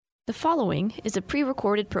The following is a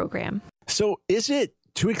pre-recorded program. So is it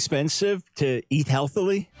too expensive to eat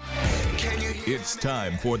healthily? It's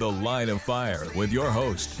time for The Line of Fire with your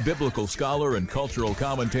host, biblical scholar and cultural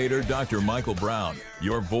commentator, Dr. Michael Brown.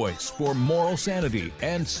 Your voice for moral sanity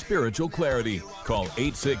and spiritual clarity. Call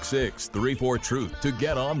 866-34-TRUTH to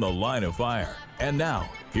get on The Line of Fire. And now,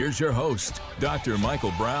 here's your host, Dr.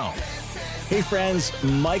 Michael Brown. Hey friends,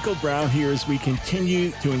 Michael Brown here as we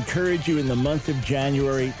continue to encourage you in the month of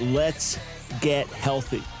January. Let's get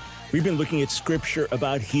healthy. We've been looking at scripture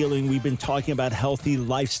about healing. We've been talking about healthy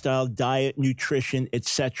lifestyle, diet, nutrition,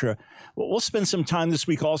 etc. Well, we'll spend some time this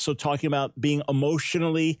week also talking about being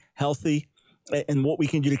emotionally healthy and what we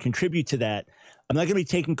can do to contribute to that. I'm not going to be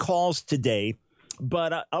taking calls today,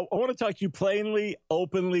 but I want to talk to you plainly,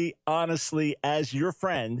 openly, honestly, as your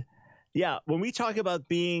friend. Yeah, when we talk about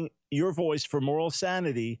being your voice for moral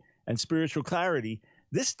sanity and spiritual clarity,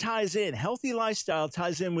 this ties in. Healthy lifestyle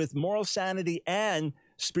ties in with moral sanity and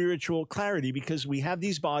spiritual clarity because we have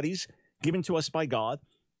these bodies given to us by God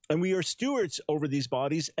and we are stewards over these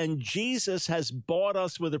bodies, and Jesus has bought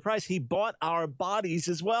us with a price. He bought our bodies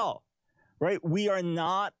as well, right? We are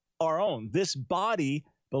not our own. This body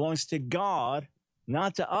belongs to God,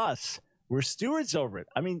 not to us. We're stewards over it.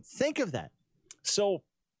 I mean, think of that. So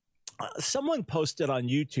someone posted on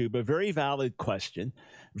YouTube a very valid question,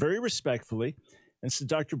 very respectfully, and said,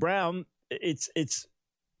 Dr. Brown, it's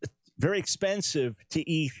very expensive to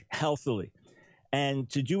eat healthily. And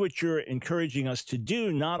to do what you're encouraging us to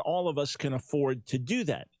do, not all of us can afford to do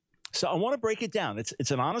that. So I want to break it down.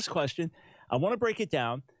 It's an honest question. I want to break it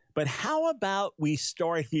down. But how about we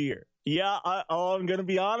start here? Yeah, I'm going to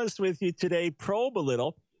be honest with you today, probe a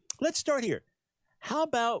little. Let's start here. How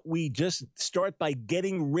about we just start by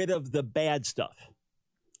getting rid of the bad stuff?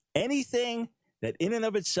 Anything that in and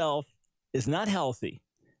of itself is not healthy,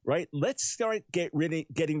 right? Let's start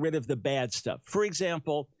getting rid of the bad stuff. For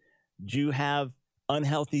example, do you have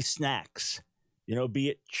unhealthy snacks? You know, be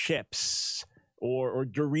it chips or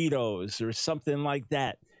Doritos or something like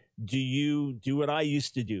that. Do you do what I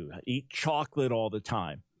used to do? Eat chocolate all the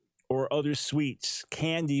time or other sweets,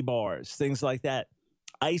 candy bars, things like that,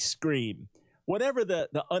 ice cream, whatever the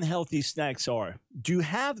unhealthy snacks are. Do you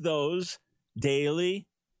have those daily,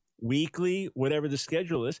 weekly, whatever the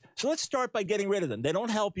schedule is? So let's start by getting rid of them. They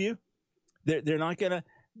don't help you. They're not going to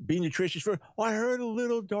be nutritious for, I heard a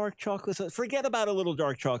little dark chocolate. Forget about a little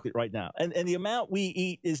dark chocolate right now. And the amount we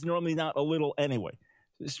eat is normally not a little anyway.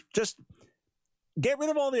 Just get rid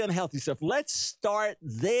of all the unhealthy stuff. Let's start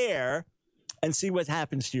there and see what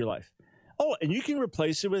happens to your life. Oh, and you can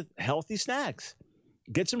replace it with healthy snacks.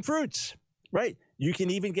 Get some fruits, right? You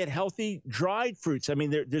can even get healthy dried fruits. I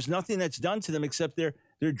mean, there's nothing that's done to them except they're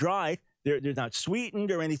dried. They're not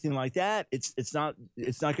sweetened or anything like that. It's not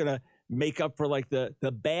going to make up for like the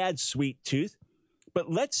bad sweet tooth.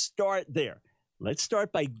 But let's start there. Let's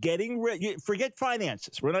start by getting rid. Forget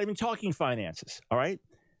finances. We're not even talking finances. All right.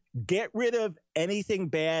 Get rid of anything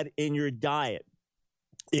bad in your diet.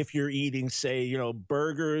 If you're eating, say,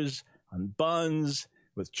 burgers on buns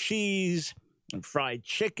with cheese and fried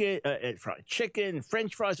chicken,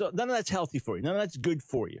 French fries, none of that's healthy for you. None of that's good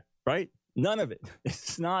for you, right? None of it.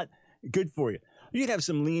 It's not good for you. You can have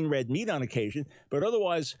some lean red meat on occasion, but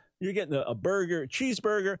otherwise you're getting a burger,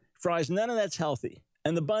 cheeseburger, fries. None of that's healthy,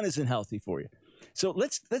 and the bun isn't healthy for you. So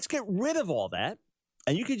let's get rid of all that,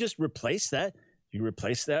 and you can just replace that. You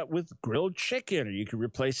replace that with grilled chicken, or you can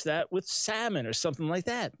replace that with salmon or something like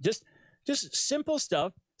that. Just simple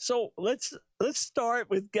stuff. So let's start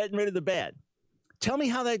with getting rid of the bad. Tell me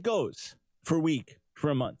how that goes for a week, for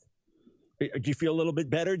a month. Do you feel a little bit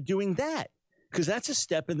better doing that? Because that's a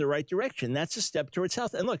step in the right direction. That's a step towards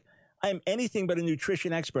health. And look, I'm anything but a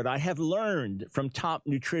nutrition expert. I have learned from top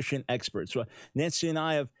nutrition experts. So Nancy and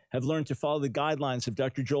I have learned to follow the guidelines of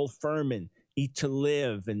Dr. Joel Fuhrman, Eat to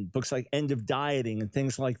Live, and books like End of Dieting and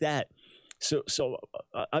things like that. So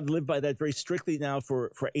I've lived by that very strictly now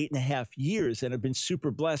for 8.5 years, and I've been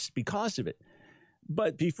super blessed because of it.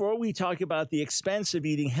 But before we talk about the expense of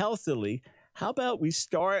eating healthily, how about we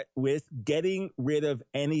start with getting rid of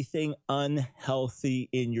anything unhealthy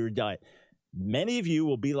in your diet? Many of you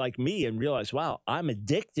will be like me and realize, wow, I'm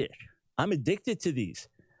addicted. I'm addicted to these.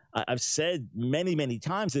 I've said many, many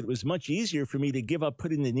times that it was much easier for me to give up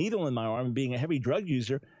putting the needle in my arm and being a heavy drug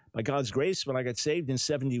user by God's grace when I got saved in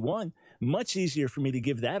 71. Much easier for me to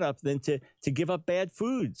give that up than to give up bad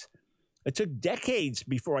foods. It took decades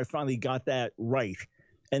before I finally got that right.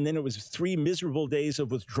 And then it was 3 miserable days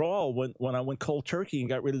of withdrawal when I went cold turkey and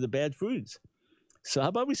got rid of the bad foods. So how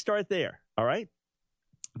about we start there, all right?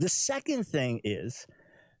 The second thing is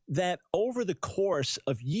that over the course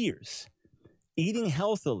of years, eating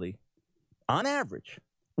healthily, on average,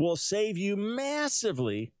 will save you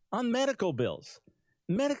massively on medical bills,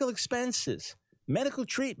 medical expenses, medical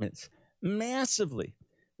treatments, massively.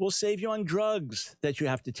 Will save you on drugs that you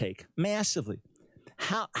have to take, massively.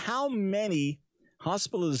 How many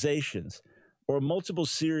hospitalizations or multiple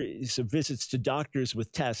series of visits to doctors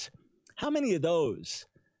with tests, how many of those,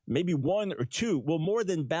 maybe one or two, will more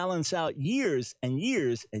than balance out years and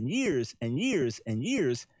years and years and years and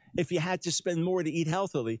years if you had to spend more to eat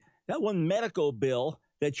healthily? That one medical bill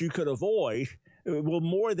that you could avoid will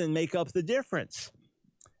more than make up the difference,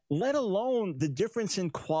 let alone the difference in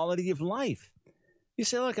quality of life. You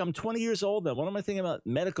say, look, I'm 20 years old now. What am I thinking about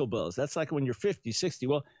medical bills? That's like when you're 50, 60.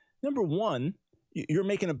 Well, number one, you're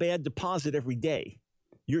making a bad deposit every day.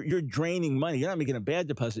 You're draining money. You're not making a bad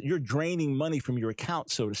deposit. You're draining money from your account,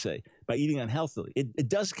 so to say, by eating unhealthily. It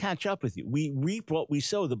does catch up with you. We reap what we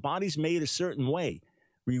sow. The body's made a certain way.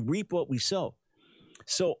 We reap what we sow.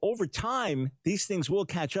 So over time, these things will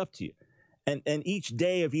catch up to you. And each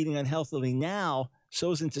day of eating unhealthily now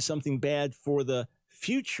sows into something bad for the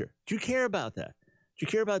future. Do you care about that? Do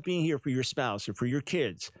you care about being here for your spouse or for your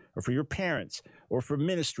kids or for your parents or for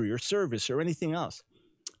ministry or service or anything else?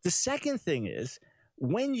 The second thing is,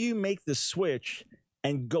 when you make the switch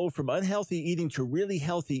and go from unhealthy eating to really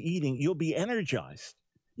healthy eating, you'll be energized.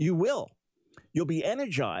 You will. You'll be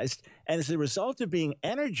energized. And as a result of being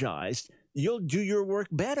energized, you'll do your work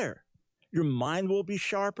better. Your mind will be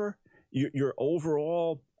sharper. Your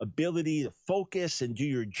overall ability to focus and do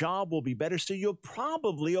your job will be better. So you'll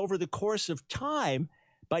probably, over the course of time,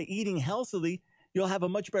 by eating healthily, you'll have a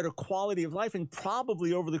much better quality of life and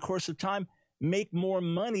probably over the course of time, make more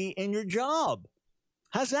money in your job.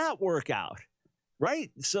 How's that work out?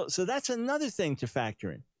 Right? So that's another thing to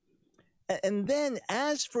factor in. And then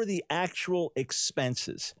as for the actual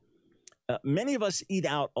expenses, many of us eat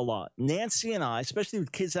out a lot. Nancy and I, especially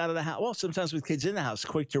with kids out of the house, well, sometimes with kids in the house,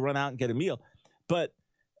 quick to run out and get a meal. But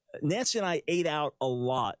Nancy and I ate out a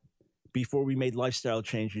lot before we made lifestyle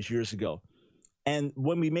changes years ago. And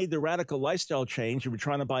when we made the radical lifestyle change, and we're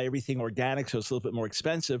trying to buy everything organic, so it's a little bit more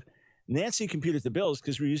expensive, Nancy computed the bills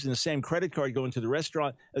because we're using the same credit card going to the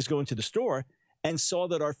restaurant as going to the store, and saw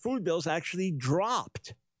that our food bills actually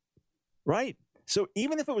dropped, right? So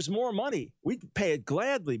even if it was more money, we'd pay it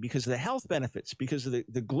gladly because of the health benefits, because of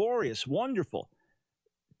the glorious, wonderful,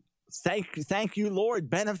 thank you, Lord,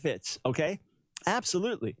 benefits, okay?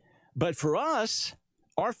 Absolutely. But for us,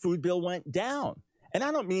 our food bill went down. And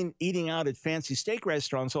I don't mean eating out at fancy steak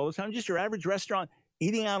restaurants all the time, just your average restaurant,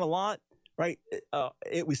 eating out a lot, right?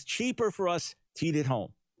 It was cheaper for us to eat at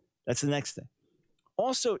home. That's the next thing.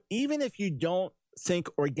 Also, even if you don't think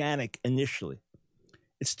organic initially,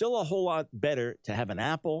 it's still a whole lot better to have an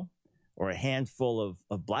apple or a handful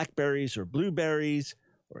of blackberries or blueberries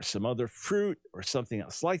or some other fruit or something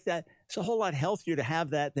else like that. It's a whole lot healthier to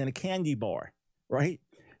have that than a candy bar, right?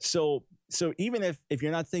 So even if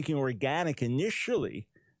you're not thinking organic initially,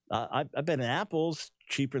 I bet an apple's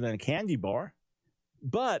cheaper than a candy bar.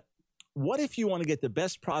 But what if you want to get the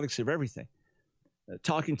best products of everything?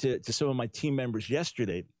 Talking to some of my team members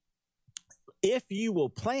yesterday, if you will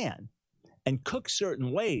plan and cook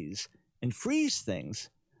certain ways and freeze things,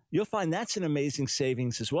 you'll find that's an amazing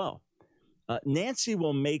savings as well. Nancy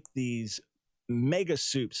will make these mega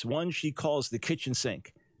soups, one she calls the kitchen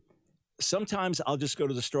sink. Sometimes I'll just go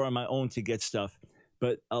to the store on my own to get stuff,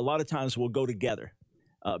 but a lot of times we'll go together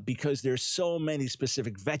because there's so many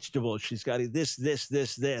specific vegetables. She's got this,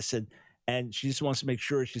 and she just wants to make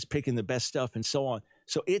sure she's picking the best stuff and so on.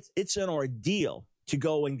 So it's an ordeal to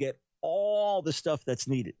go and get all the stuff that's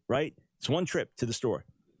needed, right? It's one trip to the store,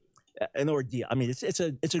 an ordeal. I mean, it's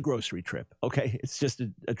a grocery trip, okay? It's just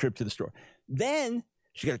a trip to the store. Then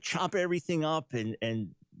she got to chop everything up and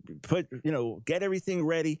put, get everything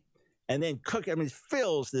ready and then cook. I mean, it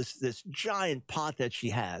fills this giant pot that she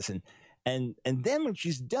has. And then when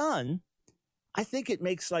she's done, I think it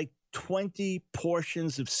makes like 20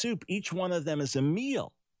 portions of soup. Each one of them is a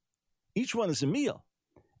meal. Each one is a meal.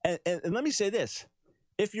 And let me say this.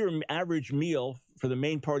 If your average meal for the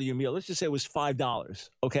main part of your meal, let's just say it was $5,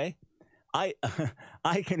 okay? I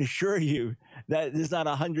can assure you that there's not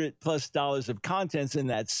 $100+ of contents in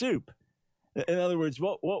that soup. In other words,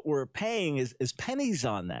 what we're paying is pennies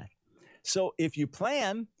on that. So if you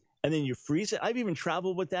plan and then you freeze it, I've even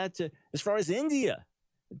traveled with that to as far as India.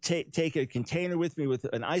 Take a container with me with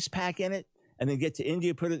an ice pack in it, and then get to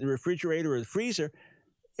India, put it in the refrigerator or the freezer.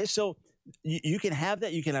 So you can have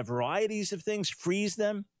that. You can have varieties of things, freeze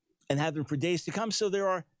them, and have them for days to come. So there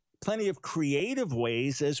are plenty of creative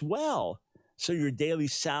ways as well. So your daily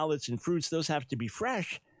salads and fruits, those have to be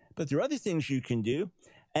fresh. But there are other things you can do.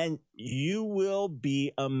 And you will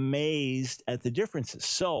be amazed at the differences.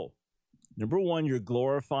 So, number one, you're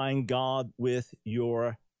glorifying God with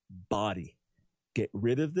your body. Get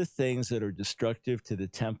rid of the things that are destructive to the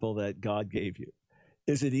temple that God gave you.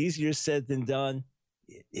 Is it easier said than done?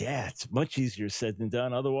 Yeah, it's much easier said than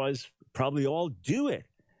done. Otherwise, probably all do it.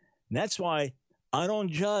 And that's why I don't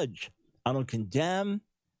judge. I don't condemn.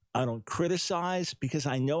 I don't criticize, because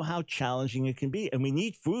I know how challenging it can be. And we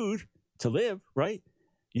need food to live, right?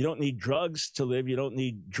 You don't need drugs to live. You don't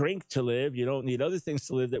need drink to live. You don't need other things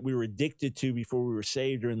to live that we were addicted to before we were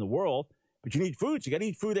saved or in the world. But you need food. So you got to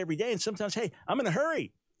eat food every day. And sometimes, hey, I'm in a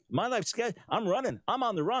hurry. My life's scheduled. I'm running. I'm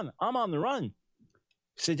on the run. I'm on the run. You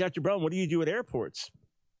say, Dr. Brown, what do you do at airports?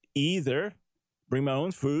 Either bring my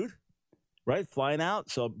own food, right? Flying out.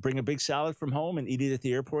 So I'll bring a big salad from home and eat it at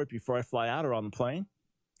the airport before I fly out or on the plane.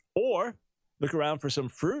 Or look around for some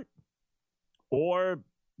fruit, or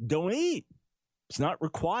don't eat. It's not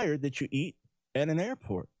required that you eat at an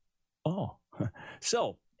airport. Oh,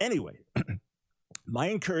 so anyway, my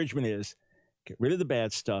encouragement is get rid of the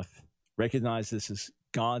bad stuff. Recognize this is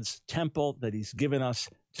God's temple that he's given us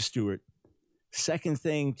to steward. Second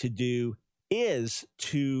thing to do is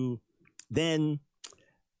to then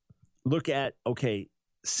look at, okay,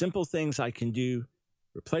 simple things I can do,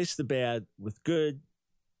 replace the bad with good.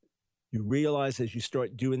 You realize as you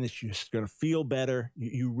start doing this, you're going to feel better.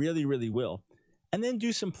 You really, really will. And then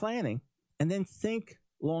do some planning, and then think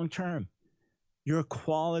long term. Your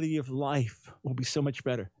quality of life will be so much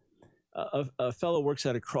better. A fellow works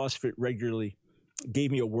out at CrossFit regularly,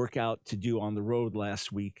 gave me a workout to do on the road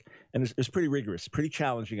last week, and it was pretty rigorous, pretty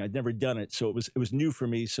challenging. I'd never done it, so it was new for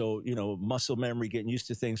me. So, muscle memory, getting used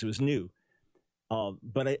to things, it was new.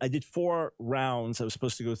 But I did 4 rounds. I was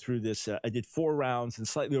supposed to go through this. I did 4 rounds in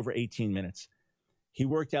slightly over 18 minutes. He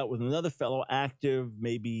worked out with another fellow, active,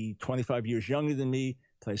 maybe 25 years younger than me,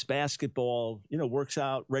 plays basketball, works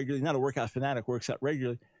out regularly, not a workout fanatic, works out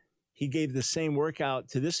regularly. He gave the same workout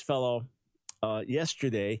to this fellow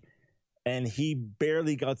yesterday, and he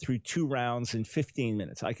barely got through 2 rounds in 15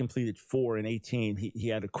 minutes. I completed 4 in 18. He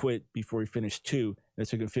had to quit before he finished 2, and it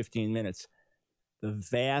took him 15 minutes. The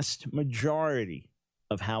vast majority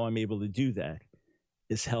of how I'm able to do that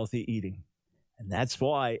is healthy eating. And that's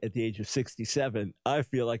why at the age of 67, I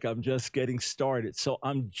feel like I'm just getting started. So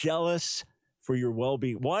I'm jealous for your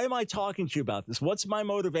well-being. Why am I talking to you about this? What's my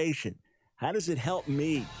motivation? How does it help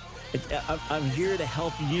me? I'm here to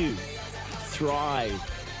help you thrive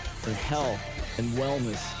in health and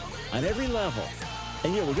wellness on every level.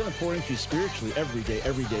 And we're going to pour into you spiritually every day,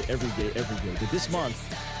 every day, every day, every day. But this month,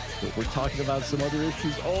 we're talking about some other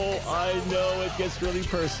issues. Oh, I know it gets really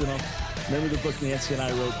personal. Remember the book Nancy and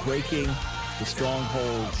I wrote, Breaking the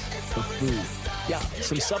Strongholds of Food. Yeah,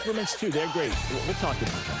 some supplements too. They're great. We'll talk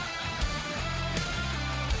about that.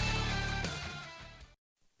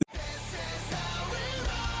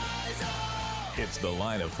 It's The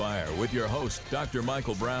Line of Fire with your host, Dr.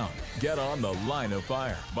 Michael Brown. Get on The Line of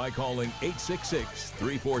Fire by calling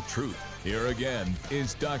 866-34-TRUTH. Here again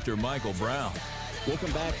is Dr. Michael Brown.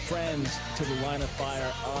 Welcome back, friends, to The Line of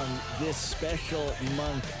Fire on this special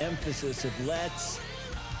month emphasis of Let's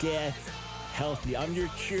Get Healthy. I'm your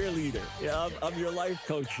cheerleader. I'm your life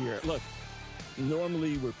coach here. Look,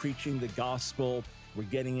 normally we're preaching the gospel. We're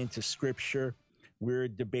getting into scripture. We're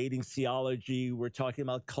debating theology. We're talking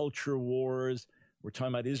about culture wars. We're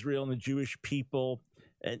talking about Israel and the Jewish people.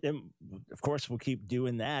 And of course, we'll keep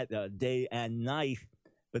doing that day and night.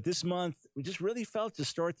 But this month, we just really felt to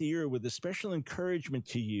start the year with a special encouragement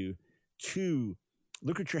to you to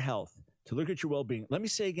look at your health, to look at your well-being. Let me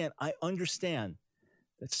say again, I understand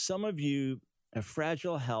that some of you have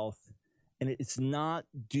fragile health, and it's not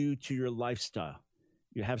due to your lifestyle.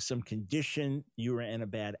 You have some condition, you were in a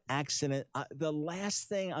bad accident. The last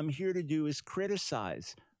thing I'm here to do is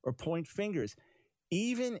criticize or point fingers.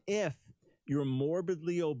 Even if you're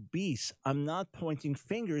morbidly obese, I'm not pointing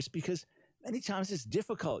fingers because many times it's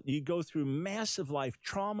difficult. You go through massive life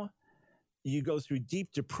trauma. You go through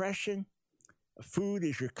deep depression. Food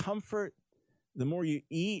is your comfort. The more you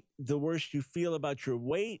eat, the worse you feel about your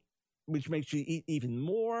weight, which makes you eat even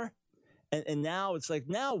more. And now it's like,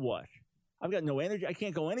 now what? I've got no energy. I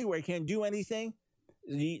can't go anywhere. I can't do anything.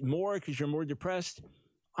 You eat more because you're more depressed.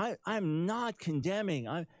 I'm not condemning.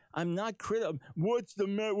 I'm not critical.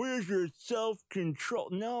 Where's your self-control?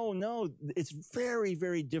 No. It's very,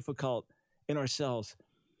 very difficult in ourselves.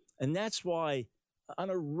 And that's why on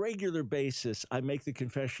a regular basis, I make the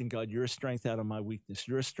confession, God, you're a strength out of my weakness.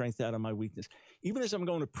 You're a strength out of my weakness. Even as I'm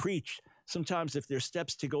going to preach, sometimes if there's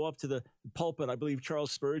steps to go up to the pulpit, I believe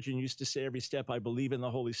Charles Spurgeon used to say every step, I believe in the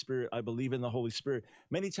Holy Spirit. I believe in the Holy Spirit.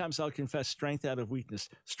 Many times I'll confess strength out of weakness,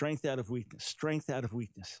 strength out of weakness, strength out of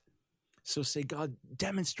weakness. So say, God,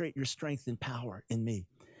 demonstrate your strength and power in me.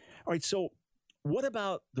 All right, so what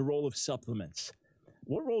about the role of supplements?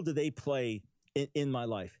 What role do they play in my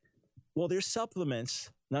life? Well, they're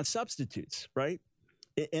supplements, not substitutes, right?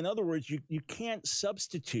 In other words, you can't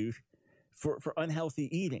substitute for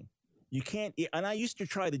unhealthy eating. You can't, and I used to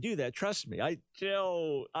try to do that. Trust me, I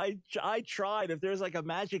tried. If there's like a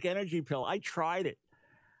magic energy pill, I tried it.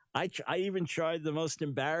 I even tried the most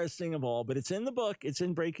embarrassing of all, but it's in the book. It's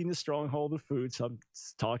in Breaking the Stronghold of Food, so I'm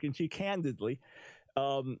talking to you candidly.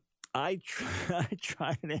 I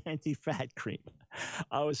tried an anti-fat cream.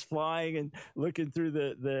 I was flying and looking through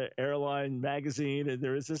the airline magazine, and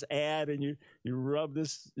there was this ad, and you rub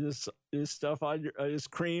this stuff on this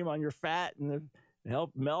cream on your fat, and it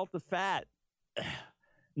helped melt the fat.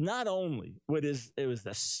 Not only it was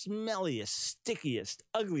the smelliest, stickiest,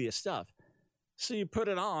 ugliest stuff. So you put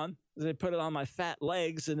it on. They put it on my fat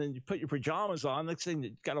legs, and then you put your pajamas on. Next thing,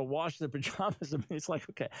 you got to wash the pajamas. I mean, it's like,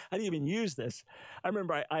 okay, I didn't even use this. I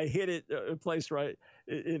remember I hid it a place right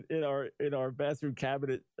in our bathroom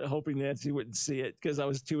cabinet, hoping Nancy wouldn't see it because I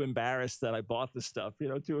was too embarrassed that I bought the stuff.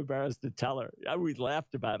 Too embarrassed to tell her. We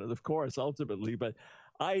laughed about it, of course, ultimately, but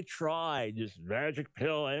I tried just magic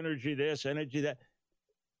pill, energy this, energy that.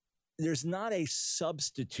 There's not a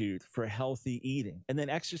substitute for healthy eating. And then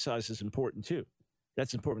exercise is important too.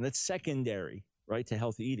 That's important. That's secondary, right, to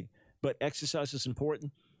healthy eating. But exercise is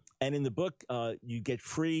important. And in the book, you get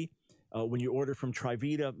free when you order from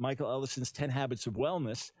Trivita, Michael Ellison's 10 Habits of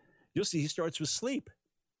Wellness. You'll see he starts with sleep.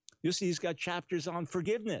 You'll see he's got chapters on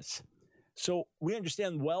forgiveness. So we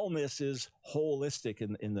understand wellness is holistic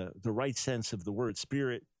in the right sense of the word,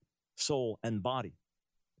 spirit, soul, and body.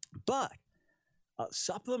 But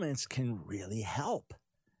supplements can really help.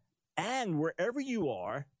 And wherever you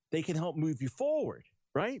are, they can help move you forward,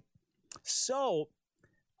 right? So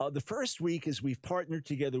the first week, as we've partnered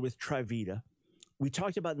together with Trivita, we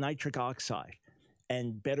talked about nitric oxide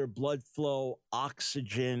and better blood flow,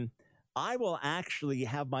 oxygen. I will actually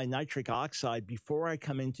have my nitric oxide before I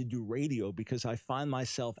come in to do radio because I find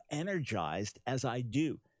myself energized as I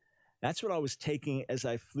do. That's what I was taking as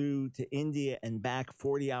I flew to India and back,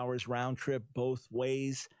 40 hours round trip both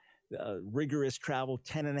ways, rigorous travel,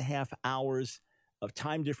 10 and a half hours of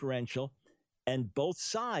time differential. And both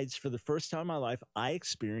sides, for the first time in my life, I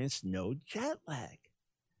experienced no jet lag.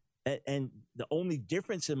 And the only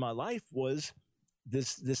difference in my life was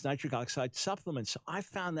this nitric oxide supplement. So I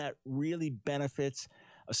found that really benefits.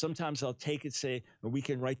 Sometimes I'll take it, say, a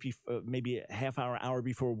weekend right before, maybe a half hour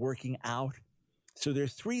before working out. So there are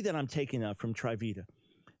three that I'm taking out from Trivita.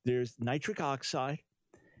 There's nitric oxide,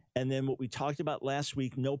 and then what we talked about last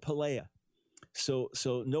week, Nopalea. So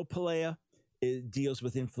Nopalea, it deals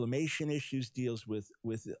with inflammation issues, deals with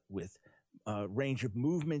range of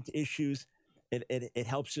movement issues. It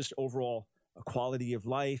helps just overall quality of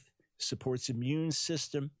life, supports immune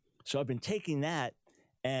system. So I've been taking that,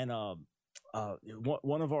 and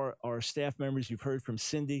one of our staff members, you've heard from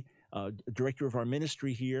Cindy, director of our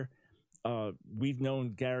ministry here. We've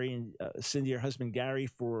known Gary and Cindy, her husband Gary,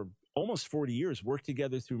 for almost 40 years, worked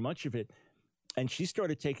together through much of it. And she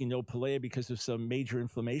started taking Nopalea because of some major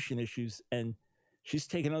inflammation issues. And she's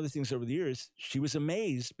taken other things over the years. She was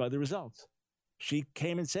amazed by the results. She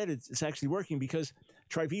came and said it's actually working because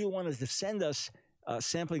Trivita wanted to send us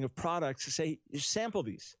sampling of products to say, sample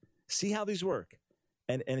these, see how these work.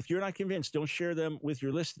 And if you're not convinced, don't share them with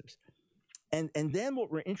your listeners. And then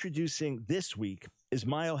what we're introducing this week is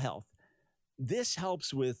MyoHealth. This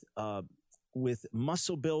helps with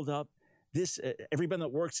muscle buildup. Everybody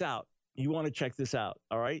that works out, you want to check this out,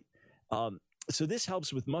 all right? So this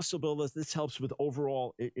helps with muscle buildup. This helps with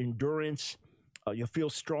overall endurance. You'll feel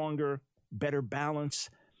stronger, better balance.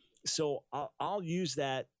 So I'll use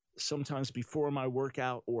that sometimes before my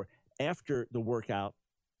workout or after the workout.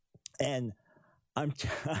 And I'm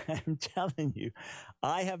telling you,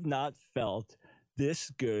 I have not felt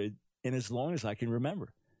this good in as long as I can remember.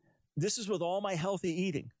 This is with all my healthy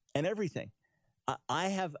eating and everything. I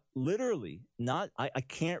have literally I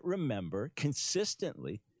can't remember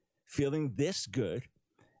consistently feeling this good.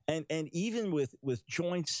 And even with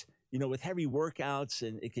joints, with heavy workouts,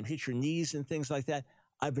 and it can hit your knees and things like that,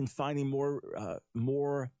 I've been finding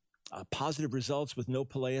more positive results with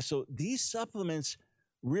Nopalea. So these supplements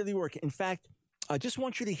really work. In fact, I just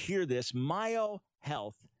want you to hear this.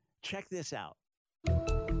 MyoHealth. Check this out.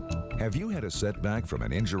 Have you had a setback from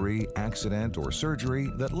an injury, accident, or surgery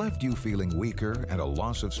that left you feeling weaker and a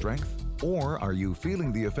loss of strength? Or are you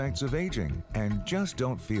feeling the effects of aging and just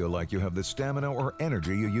don't feel like you have the stamina or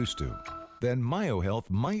energy you used to? Then MyoHealth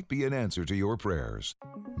might be an answer to your prayers.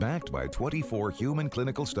 Backed by 24 human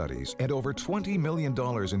clinical studies and over $20 million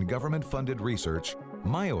in government-funded research,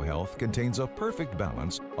 MyoHealth contains a perfect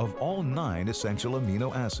balance of all 9 essential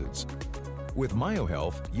amino acids. With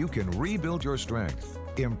MyoHealth, you can rebuild your strength,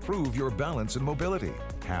 improve your balance and mobility,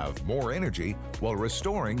 have more energy while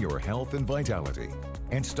restoring your health and vitality,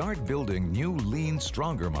 and start building new, lean,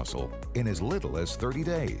 stronger muscle in as little as 30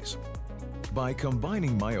 days. By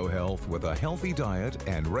combining MyoHealth with a healthy diet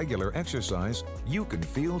and regular exercise, you can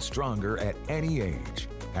feel stronger at any age,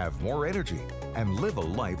 have more energy, and live a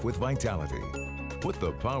life with vitality. Put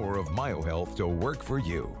the power of MyoHealth to work for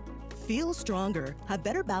you. Feel stronger, have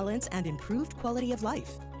better balance, and improved quality of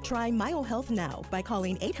life. Try MyoHealth now by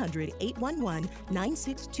calling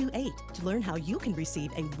 800-811-9628 to learn how you can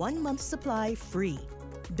receive a 1-month supply free.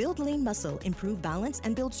 Build lean muscle, improve balance,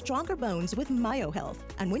 and build stronger bones with MyoHealth.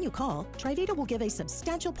 And when you call, Trivita will give a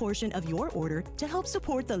substantial portion of your order to help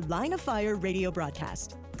support the Line of Fire radio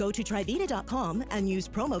broadcast. Go to Trivita.com and use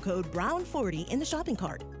promo code BROWN40 in the shopping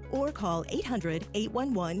cart. Or call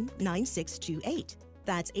 800-811-9628.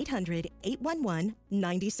 That's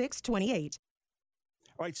 800-811-9628.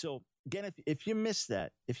 All right, so again, if you missed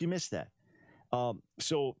that,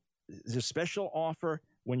 so there's a special offer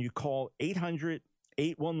when you call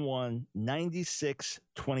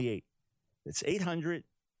 800-811-9628. It's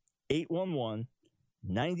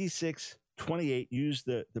 800-811-9628. Use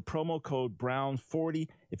the promo code BROWN40.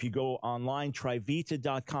 If you go online,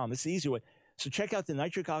 Trivita.com. It's the easy way. So check out the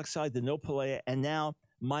nitric oxide, the Nopalea, and now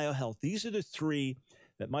MyoHealth. These are the 3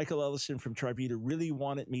 that Michael Ellison from Trivita really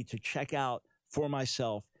wanted me to check out for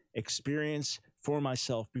myself, experience for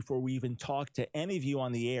myself before we even talk to any of you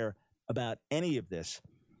on the air about any of this.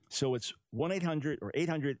 So it's 1-800 or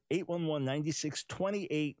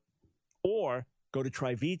 800-811-9628, or go to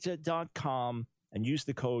Trivita.com and use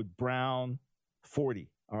the code BROWN40,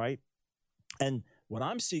 all right? And what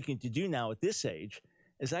I'm seeking to do now at this age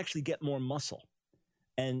is actually get more muscle.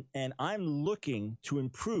 And I'm looking to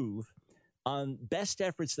improve on best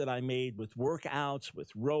efforts that I made with workouts,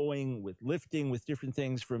 with rowing, with lifting, with different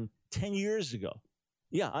things from 10 years ago.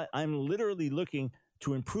 Yeah, I'm literally looking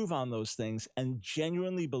to improve on those things and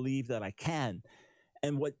genuinely believe that I can.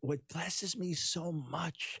 And what blesses me so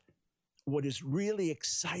much, what is really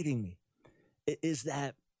exciting me, is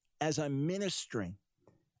that as I'm ministering,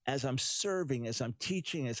 as I'm serving, as I'm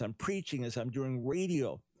teaching, as I'm preaching, as I'm doing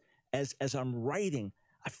radio, as I'm writing,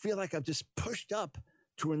 I feel like I've just pushed up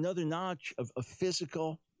to another notch of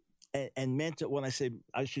physical and mental, when I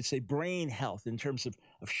should say brain health in terms of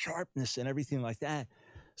sharpness and everything like that.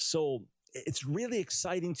 So it's really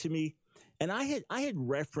exciting to me. And I had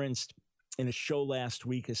referenced in a show last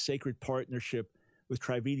week a sacred partnership with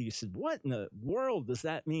Trivita. You said, what in the world does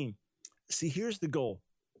that mean? See, here's the goal.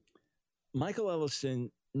 Michael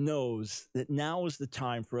Ellison knows that now is the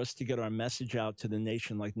time for us to get our message out to the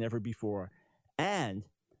nation like never before. And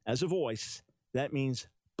as a voice, that means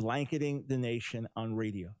blanketing the nation on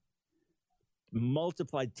radio.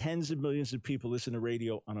 Multiplied, tens of millions of people listen to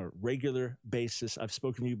radio on a regular basis. I've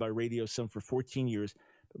spoken to you by radio, some for 14 years,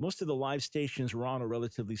 but most of the live stations we're on are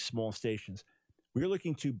relatively small stations. We're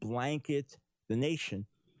looking to blanket the nation.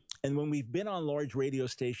 And when we've been on large radio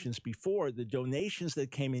stations before, the donations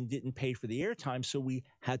that came in didn't pay for the airtime, so we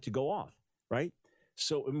had to go off, right?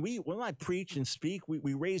 So when I preach and speak,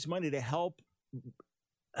 we raise money to help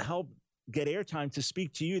get airtime to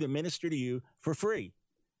speak to you, to minister to you for free,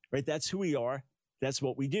 right? That's who we are. That's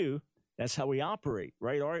what we do. That's how we operate,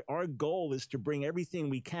 right? Our goal is to bring everything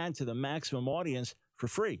we can to the maximum audience for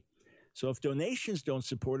free. So if donations don't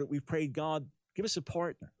support it, we've prayed, God, give us a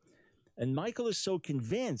partner. And Michael is so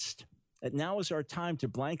convinced that now is our time to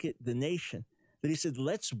blanket the nation that he said,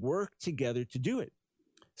 let's work together to do it.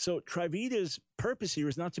 So Trivita's purpose here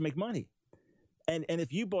is not to make money. And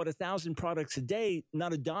if you bought 1,000 products a day,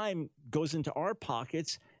 not a dime goes into our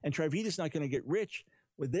pockets, and Trivita's not going to get rich.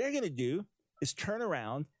 What they're going to do is turn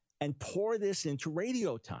around and pour this into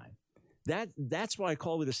radio time. That's why I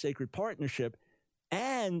call it a sacred partnership.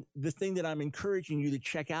 And the thing that I'm encouraging you to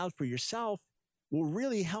check out for yourself will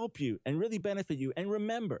really help you and really benefit you. And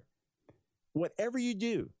remember, whatever you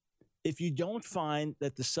do, if you don't find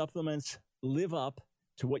that the supplements live up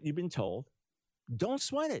to what you've been told, don't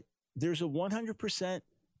sweat it. There's a 100%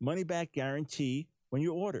 money-back guarantee when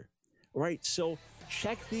you order. All right, so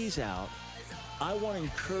check these out. I want to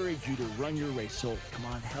encourage you to run your race. So come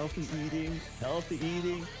on, healthy eating,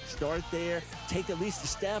 start there. Take at least a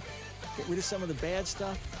step. Get rid of some of the bad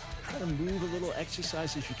stuff. Try to move a little,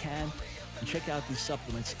 exercise as you can. And check out these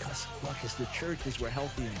supplements because, look, as the church is, we're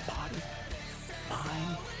healthy in body,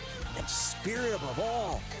 mind, and spirit above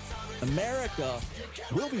all. America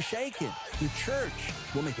will be shaken. The church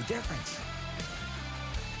will make a difference.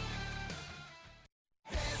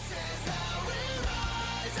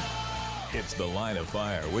 It's The Line of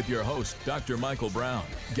Fire with your host, Dr. Michael Brown.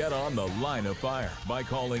 Get on The Line of Fire by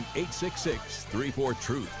calling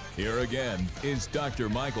 866-34-TRUTH. Here again is Dr.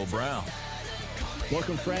 Michael Brown.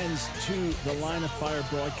 Welcome, friends, to the Line of Fire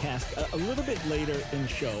broadcast. A little bit later in the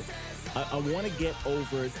show, I want to get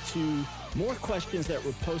over to more questions that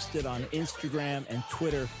were posted on Instagram and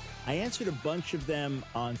Twitter. I answered a bunch of them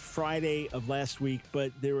on Friday of last week,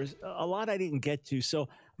 but there was a lot I didn't get to. So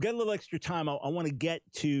I've got a little extra time. I want to get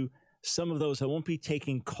to some of those. I won't be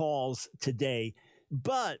taking calls today,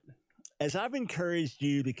 but as I've encouraged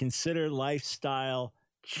you to consider lifestyle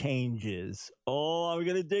changes, I'm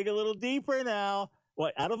going to dig a little deeper now.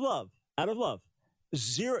 What? Out of love.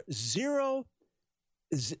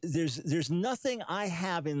 There's nothing I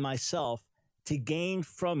have in myself to gain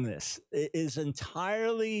from this. It is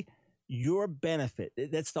entirely your benefit.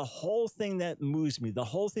 That's the whole thing that moves me, the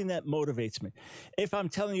whole thing that motivates me. If I'm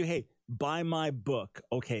telling you, hey, buy my book.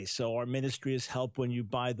 Okay, so our ministry is help when you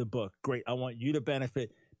buy the book. Great. I want you to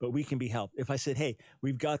benefit, but we can be helped. If I said, hey,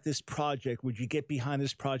 we've got this project, would you get behind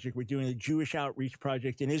this project? We're doing a Jewish outreach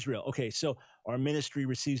project in Israel. Okay, so our ministry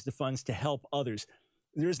receives the funds to help others.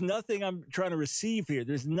 There's nothing I'm trying to receive here.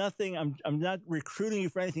 There's nothing, I'm not recruiting you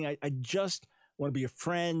for anything. I just want to be a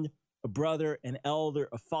friend, a brother, an elder,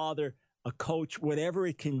 a father, a coach, whatever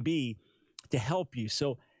it can be to help you.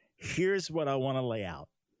 So here's what I want to lay out.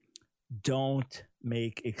 Don't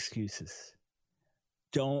make excuses.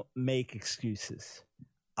 Don't make excuses.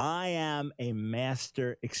 I am a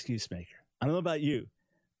master excuse maker. I don't know about you,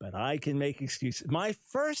 but I can make excuses. My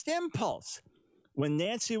first impulse, when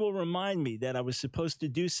Nancy will remind me that I was supposed to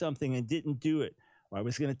do something and didn't do it, or I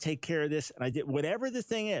was going to take care of this and I did, whatever the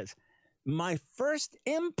thing is, my first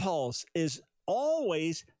impulse is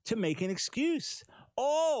always to make an excuse.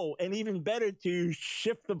 Oh, and even better, to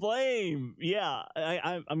shift the blame. Yeah,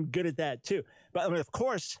 I'm good at that too. But I mean, of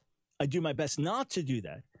course, I do my best not to do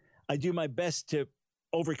that. I do my best to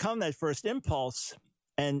overcome that first impulse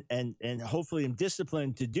and hopefully I'm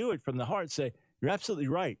disciplined to do it from the heart. Say, you're absolutely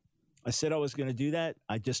right. I said I was going to do that.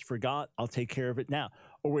 I just forgot. I'll take care of it now,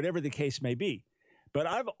 or whatever the case may be. But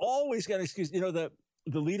I've always got an excuse. You know, the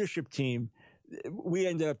leadership team, we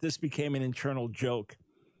ended up, this became an internal joke,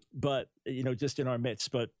 but, you know, just in our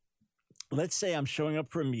midst. But let's say I'm showing up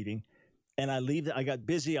for a meeting and I got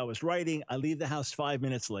busy. I was writing. I leave the house 5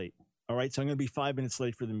 minutes late. All right. So I'm going to be 5 minutes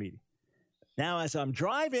late for the meeting. Now, as I'm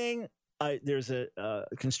driving, there's a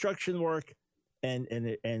construction work and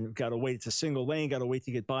got to wait. It's a single lane. Got to wait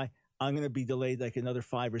to get by. I'm going to be delayed like another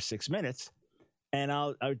 5 or 6 minutes. And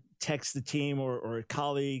I'll text the team or a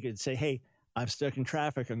colleague and say, hey, I'm stuck in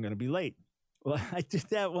traffic. I'm going to be late. Well, I did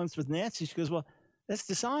that once with Nancy. She goes, well, that's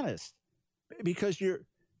dishonest because you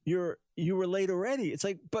were late already. It's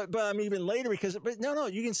like, but I'm even later because, but no,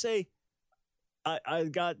 you can say I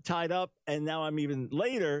got tied up and now I'm even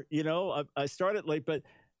later. You know, I started late, but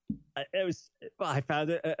I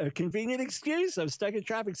found a convenient excuse. I'm stuck in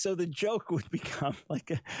traffic. So the joke would become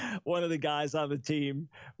like one of the guys on the team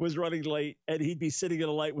was running late and he'd be sitting at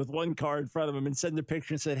a light with one car in front of him and send a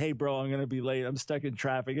picture and said, hey, bro, I'm going to be late. I'm stuck in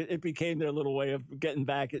traffic. It became their little way of getting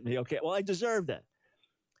back at me. Okay, well, I deserve that.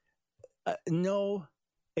 No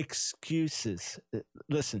excuses.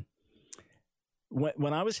 Listen,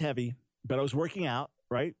 when I was heavy, but I was working out,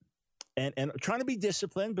 right? And trying to be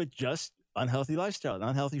disciplined, but just unhealthy lifestyle,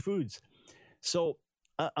 unhealthy foods. So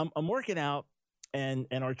I'm working out and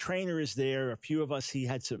our trainer is there. A few of us, he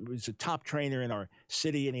was a top trainer in our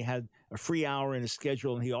city and he had a free hour in his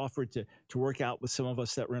schedule and he offered to work out with some of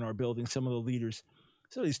us that were in our building, some of the leaders.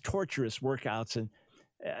 So these torturous workouts and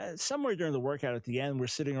somewhere during the workout at the end, we're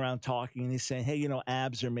sitting around talking and he's saying, hey, you know,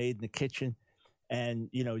 abs are made in the kitchen and,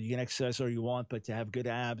 you know, you can exercise all you want, but to have good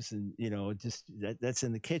abs and, you know, just that's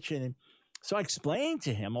in the kitchen. And so I explained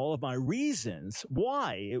to him all of my reasons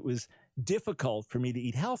why it was difficult for me to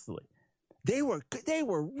eat healthily. They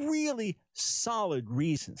were really solid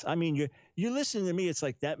reasons. I mean, you listen to me, it's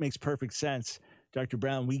like, that makes perfect sense. Dr.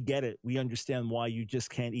 Brown, we get it. We understand why you just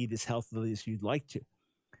can't eat as healthily as you'd like to.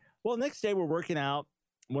 Well, next day we're working out.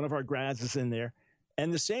 One of our grads is in there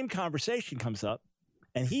and the same conversation comes up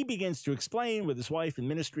and he begins to explain with his wife and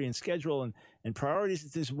ministry and schedule and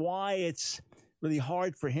priorities. It's why it's really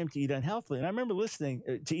hard for him to eat unhealthily. And I remember listening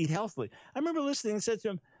to eat healthily. I remember listening and said to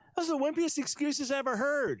him, "Those are the wimpiest excuses I ever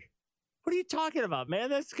heard. What are you talking about, man?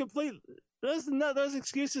 That's complete. Those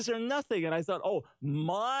excuses are nothing." And I thought, oh,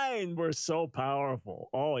 mine were so powerful.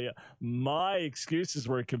 Oh, yeah. My excuses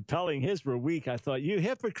were compelling. His were weak. I thought, you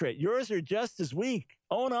hypocrite. Yours are just as weak.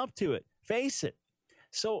 Own up to it. Face it.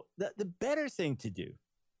 So the better thing to do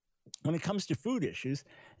when it comes to food issues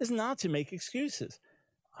is not to make excuses.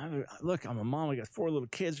 Look, I'm a mom. I got 4 little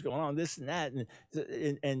kids going on, this and that.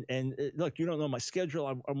 And look, you don't know my schedule.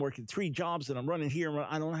 I'm working 3 jobs and I'm running here.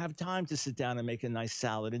 I don't have time to sit down and make a nice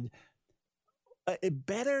salad. And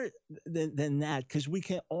better than that, because we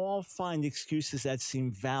can all find excuses that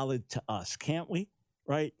seem valid to us, can't we?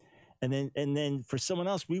 Right? And then for someone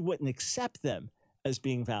else, we wouldn't accept them as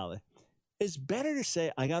being valid. It's better to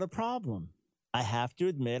say, I got a problem. I have to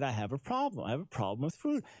admit I have a problem. I have a problem with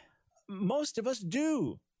food. Most of us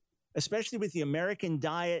do, especially with the American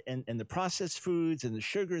diet and the processed foods and the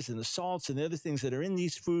sugars and the salts and the other things that are in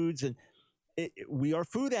these foods. And we are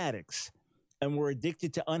food addicts and we're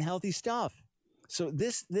addicted to unhealthy stuff. So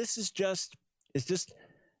this is just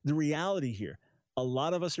the reality here. A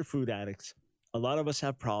lot of us are food addicts. A lot of us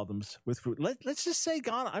have problems with food. Let's just say,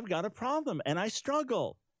 God, I've got a problem and I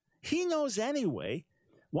struggle. He knows anyway.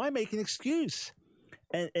 Why make an excuse?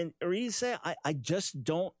 Or you say, I just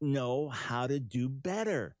don't know how to do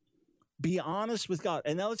better. Be honest with God.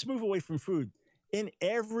 And now let's move away from food. In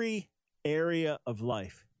every area of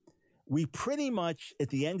life, we pretty much, at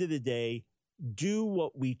the end of the day, do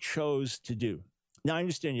what we chose to do. Now, I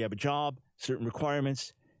understand you have a job, certain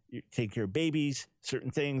requirements, you take care of babies,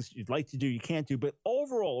 certain things you'd like to do, you can't do. But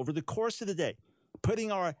overall, over the course of the day,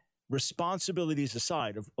 putting our responsibilities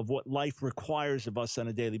aside of what life requires of us on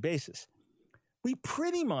a daily basis, we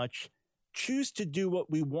pretty much choose to do what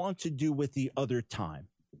we want to do with the other time.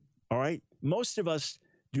 All right? Most of us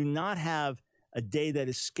do not have a day that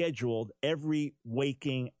is scheduled every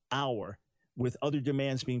waking hour with other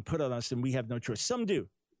demands being put on us and we have no choice. Some do,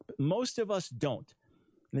 but most of us don't.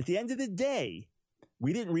 And at the end of the day,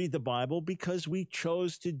 we didn't read the Bible because we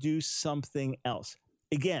chose to do something else.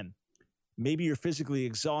 Again, maybe you're physically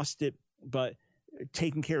exhausted, but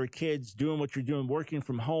taking care of kids, doing what you're doing, working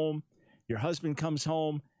from home, your husband comes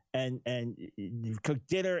home and you've cooked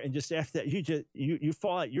dinner, and just after that, you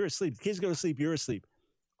fall out, you're asleep. The kids go to sleep, you're asleep.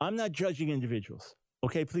 I'm not judging individuals.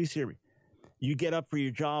 Okay, please hear me. You get up for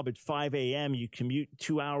your job at 5 a.m., you commute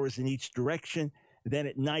 2 hours in each direction. Then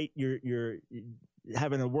at night, you're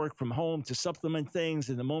having to work from home to supplement things.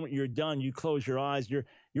 And the moment you're done, you close your eyes,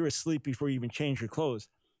 you're asleep before you even change your clothes.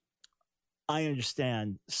 I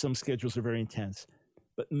understand some schedules are very intense,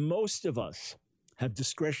 but most of us have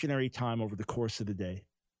discretionary time over the course of the day.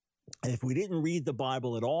 And if we didn't read the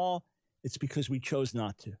Bible at all, it's because we chose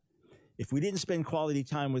not to. If we didn't spend quality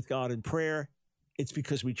time with God in prayer, it's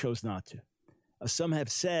because we chose not to. Some have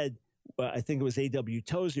said, I think it was A.W.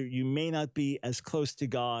 Tozer, you may not be as close to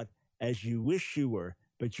God as you wish you were,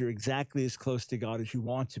 but you're exactly as close to God as you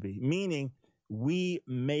want to be, meaning we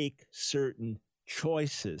make certain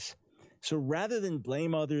choices. So rather than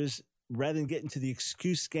blame others, rather than get into the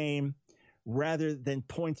excuse game, rather than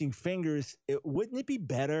pointing fingers, wouldn't it be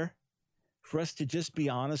better for us to just be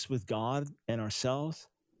honest with God and ourselves?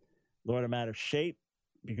 Lord, I'm out of shape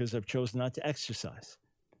because I've chosen not to exercise.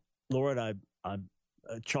 Lord, I'm a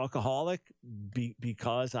chocoholic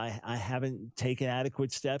because I haven't taken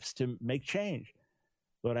adequate steps to make change.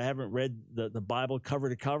 Lord, I haven't read the Bible cover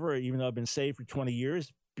to cover, even though I've been saved for 20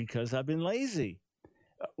 years, because I've been lazy.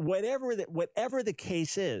 Whatever the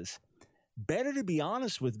case is, better to be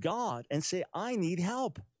honest with God and say, I need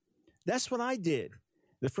help. That's what I did.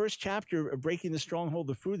 The first chapter of Breaking the Stronghold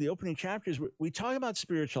of Food, the opening chapters, we talk about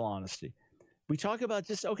spiritual honesty. We talk about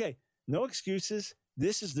just, okay, no excuses.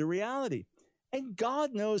 This is the reality. And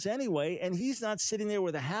God knows anyway, and he's not sitting there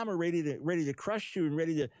with a hammer ready to crush you and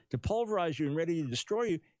ready to pulverize you and ready to destroy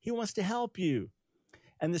you. He wants to help you.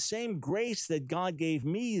 And the same grace that God gave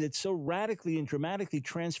me that so radically and dramatically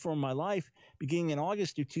transformed my life beginning in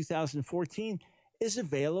August of 2014 is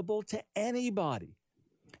available to anybody.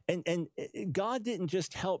 And God didn't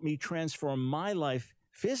just help me transform my life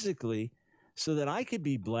physically so that I could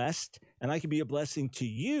be blessed and I could be a blessing to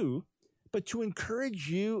you, but to encourage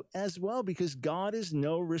you as well, because God is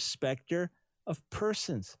no respecter of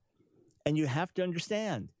persons. And you have to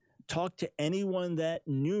understand, talk to anyone that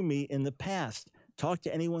knew me in the past. Talk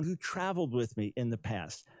to anyone who traveled with me in the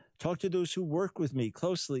past. Talk to those who work with me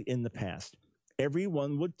closely in the past.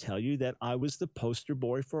 Everyone would tell you that I was the poster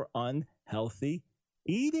boy for unhealthy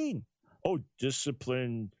eating. Oh,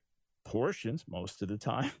 disciplined portions most of the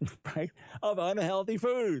time, right, of unhealthy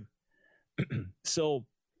food. So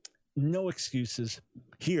no excuses.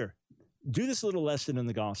 Here, do this little lesson in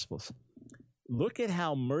the Gospels. Look at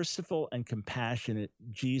how merciful and compassionate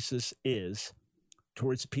Jesus is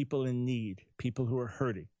towards people in need, people who are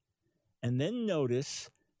hurting. And then notice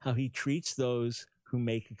how he treats those who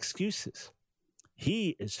make excuses.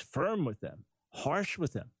 He is firm with them, harsh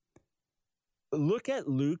with them. Look at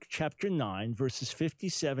Luke chapter 9, verses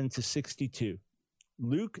 57 to 62.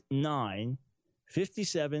 Luke 9,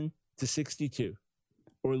 57 to 62.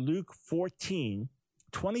 Or Luke 14,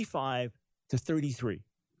 25 to 33.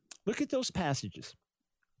 Look at those passages.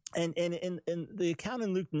 And in the account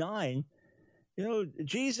in Luke 9,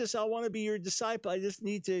 Jesus, I want to be your disciple. I just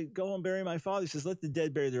need to go home and bury my father. He says, let the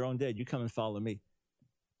dead bury their own dead. You come and follow me.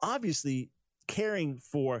 Obviously, caring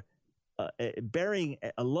for burying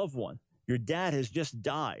a loved one. Your dad has just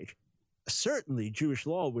died. Certainly, Jewish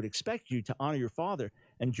law would expect you to honor your father,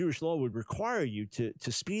 and Jewish law would require you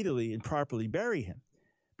to speedily and properly bury him.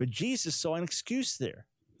 But Jesus saw an excuse there.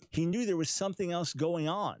 He knew there was something else going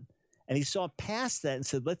on, and he saw past that and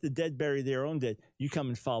said, let the dead bury their own dead. You come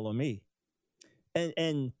and follow me. And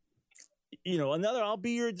another, I'll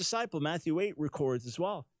be your disciple, Matthew 8 records as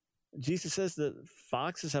well. Jesus says that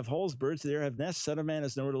foxes have holes, birds there have nests, Son of Man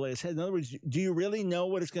has nowhere to lay his head. In other words, do you really know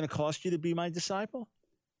what it's going to cost you to be my disciple?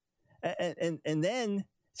 And then,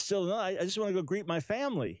 still, no, I just want to go greet my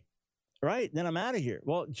family, right? Then I'm out of here.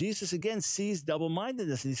 Well, Jesus again sees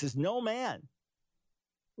double-mindedness, and he says, no man,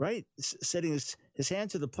 right, setting his hand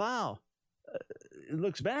to the plow,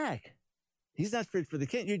 looks back. He's not fit for the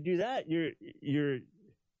king. You do that, you're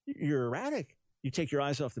erratic. You take your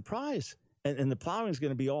eyes off the prize. And the plowing is going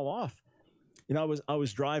to be all off. I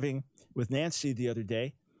was driving with Nancy the other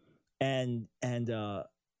day, and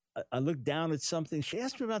I looked down at something. She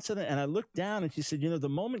asked me about something, and I looked down, and she said, the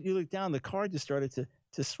moment you looked down, the car just started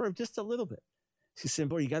to swerve just a little bit. She said,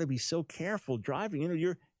 boy, you got to be so careful driving.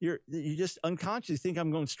 You just unconsciously think I'm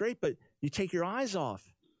going straight, but you take your eyes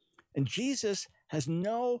off. And Jesus has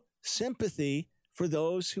no sympathy for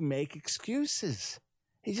those who make excuses.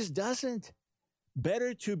 He just doesn't.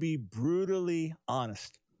 Better to be brutally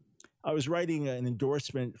honest. I was writing an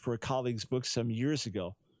endorsement for a colleague's book some years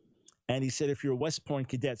ago, and he said, if you're a West Point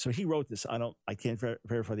cadet, so he wrote this, I can't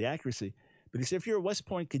verify the accuracy, but he said, if you're a West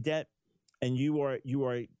Point cadet and you are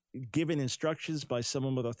given instructions by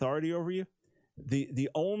someone with authority over you, the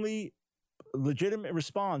only legitimate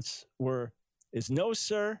response is no,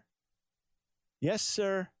 sir, yes,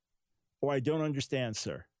 sir, or I don't understand,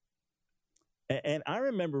 sir. And I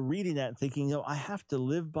remember reading that and thinking, I have to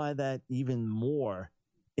live by that even more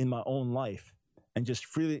in my own life. And just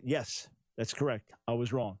freely, yes, that's correct. I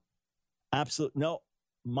was wrong. Absolutely. No,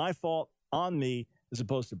 my fault, on me, as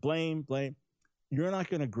opposed to blame. You're not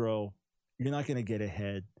going to grow. You're not going to get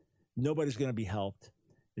ahead. Nobody's going to be helped.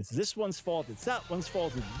 It's this one's fault. It's that one's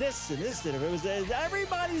fault. It's this and this. And if it was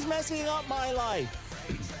everybody's messing up my life.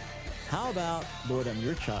 How about, Lord, I'm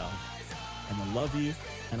your child, and I love you,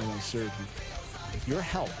 and I want to serve you. With your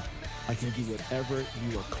help, I can do whatever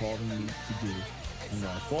you are calling me to do. And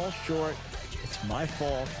when I fall short, it's my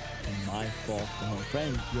fault and my fault alone.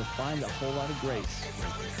 Friend, you'll find a whole lot of grace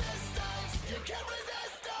right there. You can't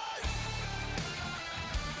resist us.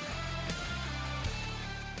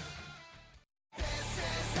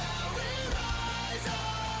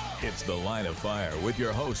 It's The Line of Fire with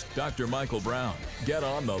your host, Dr. Michael Brown. Get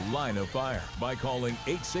on The Line of Fire by calling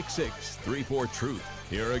 866-34-TRUTH.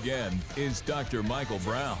 Here again is Dr. Michael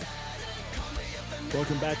Brown.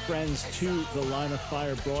 Welcome back, friends, to the Line of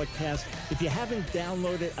Fire broadcast. If you haven't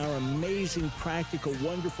downloaded our amazing, practical,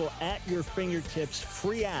 wonderful, at your fingertips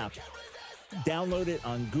free app, download it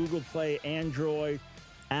on Google Play, Android,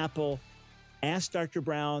 Apple. Ask Dr.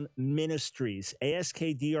 Brown Ministries,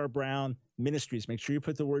 ASKDR Brown Ministries. Make sure you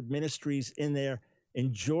put the word ministries in there.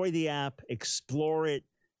 Enjoy the app, explore it.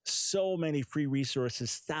 So many free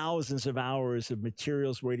resources, thousands of hours of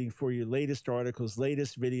materials waiting for you, latest articles,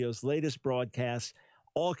 latest videos, latest broadcasts,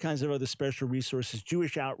 all kinds of other special resources,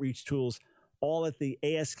 Jewish outreach tools, all at the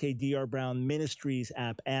ASKDR Brown Ministries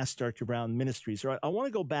app, Ask Dr. Brown Ministries. All right, I want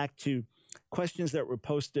to go back to questions that were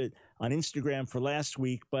posted on Instagram for last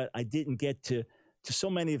week, but I didn't get to so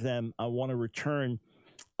many of them. I want to return.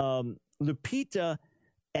 Lupita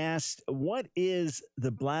asked, what is the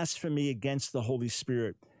blasphemy against the Holy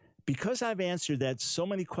Spirit? Because I've answered that so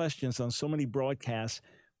many questions on so many broadcasts,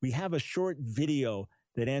 we have a short video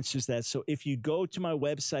that answers that. So if you go to my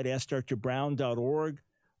website, AskDrBrown.org,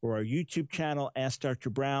 or our YouTube channel, Ask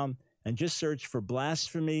Dr. Brown, and just search for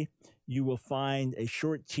blasphemy, you will find a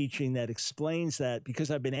short teaching that explains that.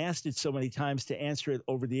 Because I've been asked it so many times, to answer it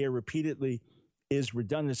over the air repeatedly is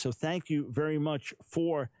redundant. So thank you very much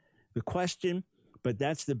for the question, but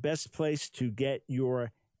that's the best place to get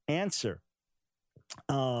your answer.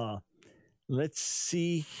 Let's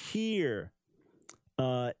see here.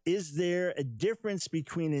 Is there a difference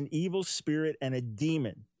between an evil spirit and a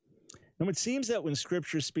demon? Now, it seems that when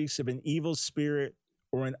Scripture speaks of an evil spirit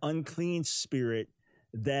or an unclean spirit,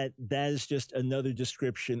 that is just another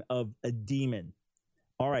description of a demon.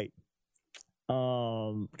 All right.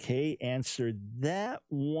 Okay, answered that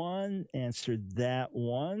one, and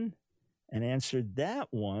answered that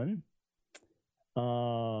one.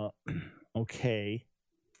 Okay.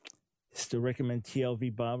 Still recommend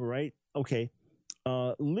TLV Bob, right? Okay.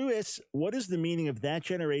 Lewis, what is the meaning of that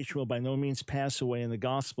generation will by no means pass away in the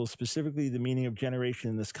gospel, specifically the meaning of generation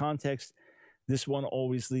in this context? This one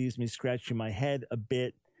always leaves me scratching my head a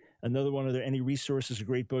bit. Another one, are there any resources or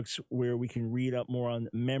great books where we can read up more on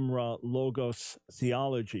Memra Logos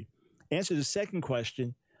theology? Answer the second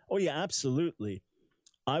question. Oh, yeah, absolutely.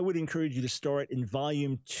 I would encourage you to start in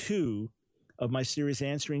volume 2 of my series,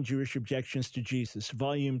 Answering Jewish Objections to Jesus.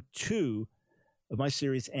 Volume 2 of my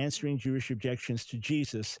series, Answering Jewish Objections to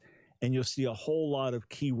Jesus, and you'll see a whole lot of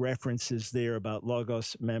key references there about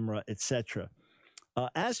Logos, Memra, etc.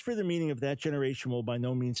 As for the meaning of that generation will by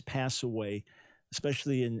no means pass away,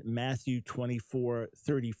 especially in Matthew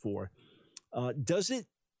 24:34, does it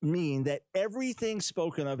mean that everything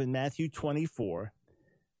spoken of in Matthew 24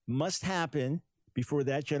 must happen before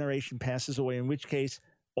that generation passes away, in which case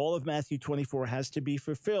all of Matthew 24 has to be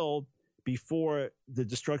fulfilled before the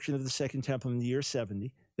destruction of the Second Temple in the year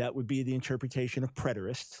 70? That would be the interpretation of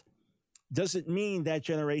preterists. Does it mean that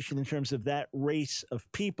generation in terms of that race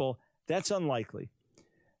of people? That's unlikely.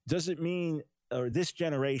 Does it mean, or this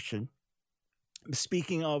generation,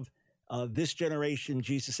 speaking of this generation,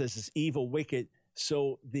 Jesus says is evil, wicked,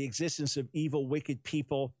 so the existence of evil, wicked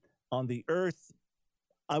people on the earth,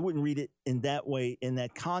 I wouldn't read it in that way, in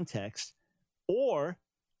that context. Or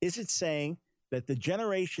is it saying that the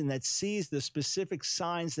generation that sees the specific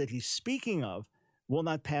signs that he's speaking of will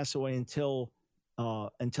not pass away until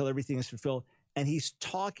everything is fulfilled? And he's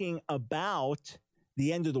talking about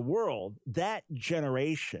the end of the world, that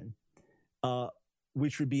generation,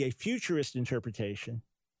 which would be a futurist interpretation.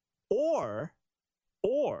 Or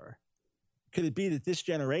could it be that this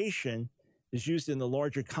generation is used in the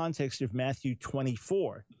larger context of Matthew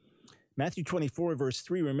 24? Matthew 24, verse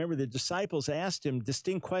 3, remember the disciples asked him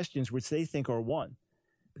distinct questions which they think are one,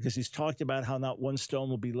 because he's talked about how not one stone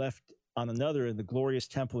will be left on another, and the glorious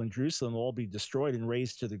temple in Jerusalem will all be destroyed and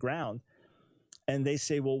razed to the ground. And they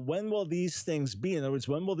say, well, when will these things be? In other words,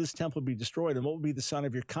 when will this temple be destroyed? And what will be the sign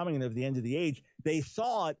of your coming and of the end of the age? They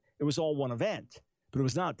thought it was all one event, but it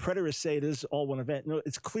was not. Preterists say it is all one event. No,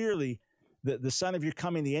 it's clearly the sign of your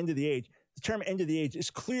coming, the end of the age. The term end of the age is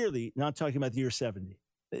clearly not talking about the year 70.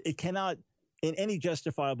 It cannot in any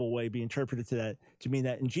justifiable way be interpreted to mean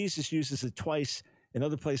that. And Jesus uses it twice in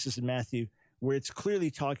other places in Matthew where it's clearly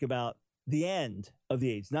talking about the end of the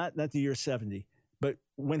age, not the year 70, but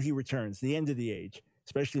when he returns, the end of the age,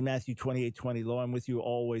 especially Matthew 28:20, lo, I'm with you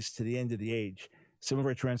always to the end of the age. Some of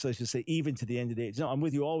our translations say even to the end of the age. No, I'm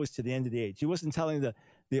with you always to the end of the age. He wasn't telling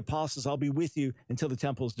the apostles, I'll be with you until the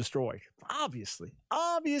temple is destroyed. Obviously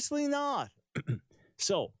not.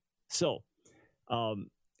 So,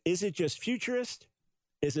 is it just futurist?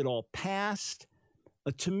 Is it all past?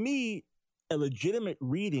 To me, a legitimate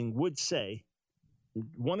reading would say,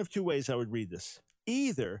 one of two ways I would read this.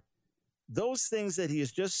 Either those things that he has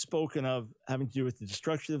just spoken of having to do with the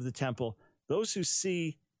destruction of the temple, those who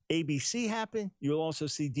see ABC happen, you'll also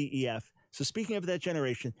see DEF. So speaking of that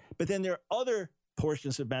generation, but then there are other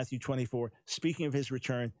portions of Matthew 24, speaking of his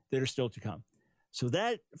return, that are still to come. So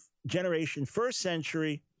that generation, first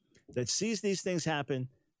century, that sees these things happen,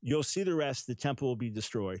 you'll see the rest, the temple will be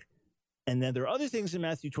destroyed. And then there are other things in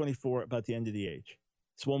Matthew 24 about the end of the age.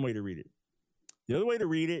 It's one way to read it. The other way to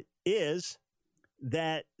read it is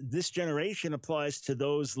that this generation applies to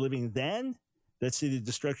those living then that see the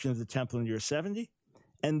destruction of the temple in year 70,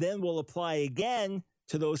 and then will apply again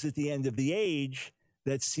to those at the end of the age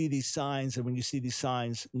that see these signs, and when you see these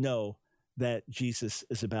signs, know that Jesus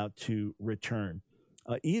is about to return.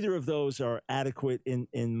 Either of those are adequate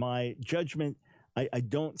in my judgment. I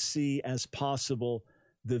don't see as possible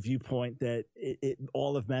the viewpoint that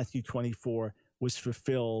all of Matthew 24 was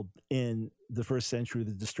fulfilled in the first century,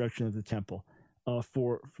 the destruction of the temple.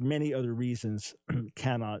 For many other reasons,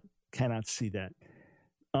 cannot see that.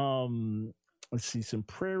 Let's see, some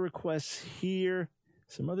prayer requests here.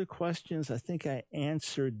 Some other questions. I think I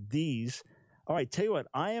answered these. All right, tell you what,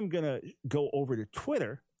 I am going to go over to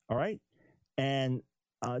Twitter, all right? And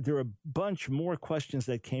there are a bunch more questions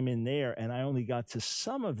that came in there, and I only got to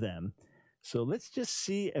some of them. So let's just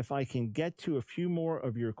see if I can get to a few more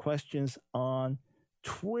of your questions on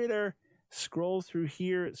Twitter. Scroll through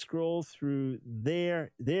here, scroll through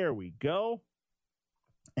there. There we go.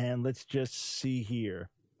 And let's just see here.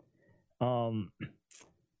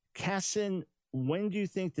 Casson, when do you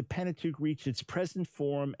think the Pentateuch reached its present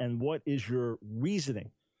form, and what is your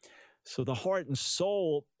reasoning? So the heart and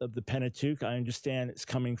soul of the Pentateuch, I understand, is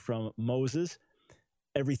coming from Moses.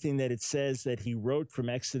 Everything that it says that he wrote from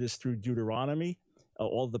Exodus through Deuteronomy,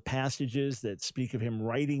 all the passages that speak of him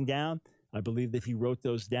writing down, I believe that he wrote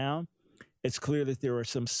those down. It's clear that there are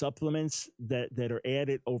some supplements that are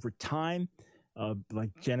added over time, like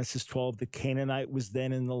Genesis 12, the Canaanite was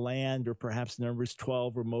then in the land, or perhaps Numbers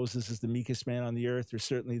 12, where Moses is the meekest man on the earth, or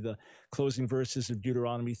certainly the closing verses of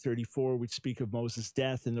Deuteronomy 34, which speak of Moses'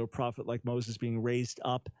 death and no prophet like Moses being raised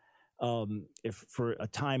up if for a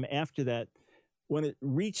time after that. When it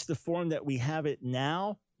reached the form that we have it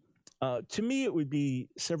now, to me, it would be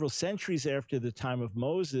several centuries after the time of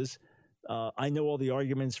Moses. I know all the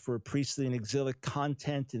arguments for priestly and exilic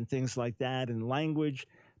content and things like that and language,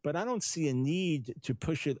 but I don't see a need to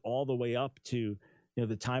push it all the way up to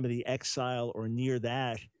the time of the exile or near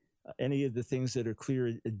that. Any of the things that are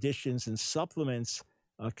clear additions and supplements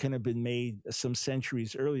can have been made some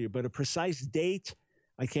centuries earlier, but a precise date,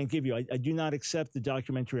 I can't give you. I do not accept the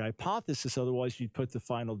documentary hypothesis. Otherwise, you'd put the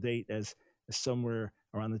final date as somewhere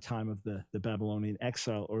around the time of the Babylonian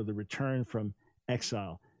exile or the return from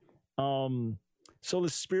exile.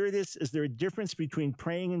 Solus Spiritus, is there a difference between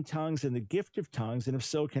praying in tongues and the gift of tongues? And if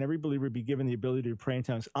so, can every believer be given the ability to pray in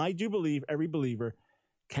tongues? I do believe every believer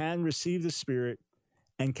can receive the Spirit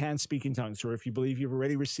and can speak in tongues. Or if you believe you've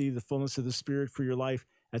already received the fullness of the Spirit for your life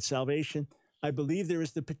at salvation, I believe there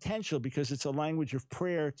is the potential, because it's a language of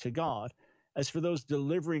prayer to God. As for those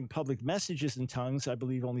delivering public messages in tongues, I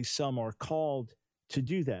believe only some are called to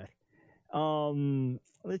do that.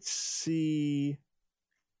 Let's see.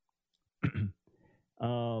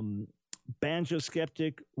 Banjo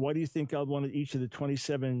Skeptic, why do you think God wanted each of the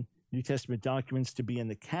 27 New Testament documents to be in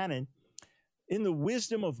the canon? In the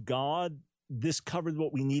wisdom of God, this covered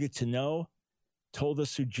what we needed to know, told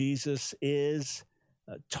us who Jesus is,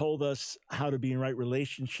 told us how to be in right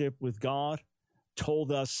relationship with God,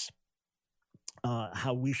 told us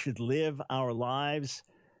how we should live our lives,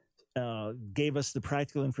 gave us the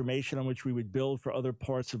practical information on which we would build for other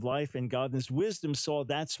parts of life. And God in his wisdom saw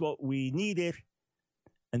that's what we needed,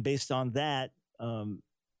 and based on that,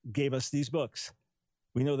 gave us these books.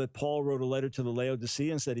 We know that Paul wrote a letter to the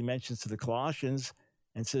Laodiceans that he mentions to the Colossians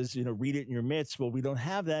and says, read it in your midst. Well, we don't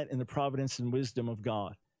have that in the providence and wisdom of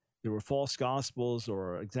God. There were false gospels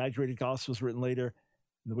or exaggerated gospels written later.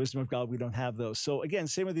 In the wisdom of God, we don't have those. So again,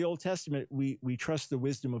 same with the Old Testament, we trust the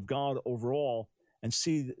wisdom of God overall and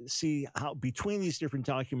see how between these different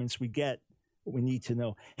documents we get what we need to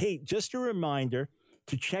know. Hey, just a reminder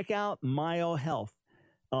to check out MyoHealth.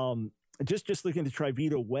 Just looking at the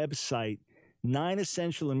Trivita website, 9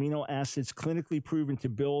 essential amino acids clinically proven to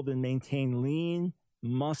build and maintain lean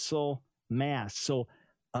muscle mass. So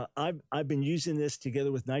I've been using this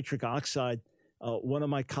together with nitric oxide. One of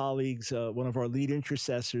my colleagues, one of our lead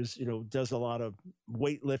intercessors, does a lot of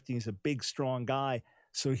weightlifting. He's a big, strong guy.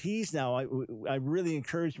 So he's now, I really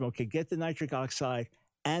encourage him, okay, get the nitric oxide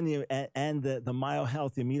and the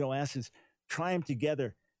MyoHealth, the amino acids, try them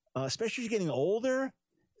together. Especially as you're getting older,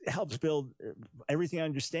 it helps build everything I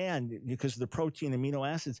understand, because the protein, amino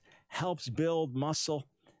acids, helps build muscle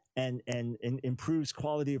and improves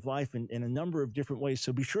quality of life in a number of different ways.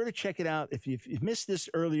 So be sure to check it out. If you missed this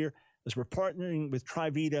earlier, as we're partnering with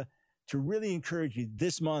Trivita to really encourage you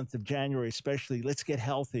this month of January, especially, let's get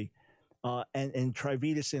healthy. And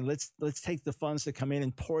Trivita saying, let's take the funds that come in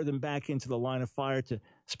and pour them back into the line of fire to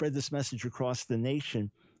spread this message across the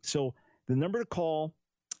nation. So the number to call,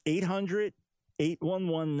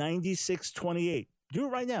 800-811-9628. Do it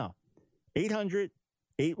right now.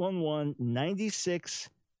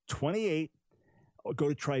 800-811-9628. Or go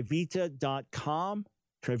to Trivita.com.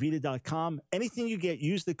 Trivita.com. Anything you get,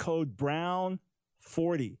 use the code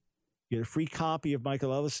BROWN40. You get a free copy of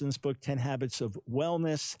Michael Ellison's book, 10 Habits of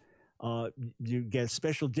Wellness. You get a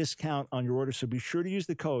special discount on your order, so be sure to use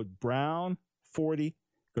the code BROWN40.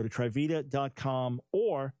 Go to Trivita.com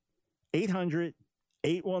or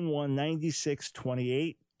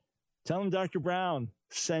 800-811-9628. Tell them Dr. Brown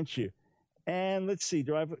sent you. And let's see,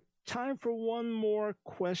 do I have time for one more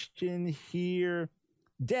question here?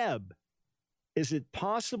 Deb, is it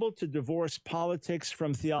possible to divorce politics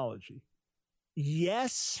from theology?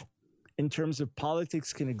 Yes, in terms of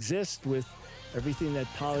politics can exist with everything that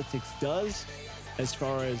politics does as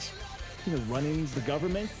far as running the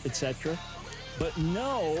government, etc. But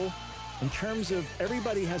no, in terms of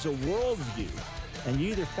everybody has a worldview, and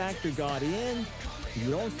you either factor God in, or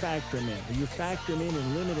you don't factor him in, or you factor him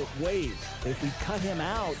in limited ways. If we cut him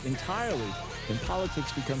out entirely, then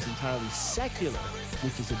politics becomes entirely secular,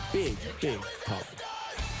 which is a big, big problem.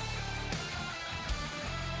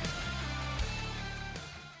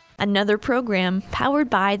 Another program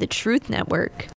powered by the Truth Network.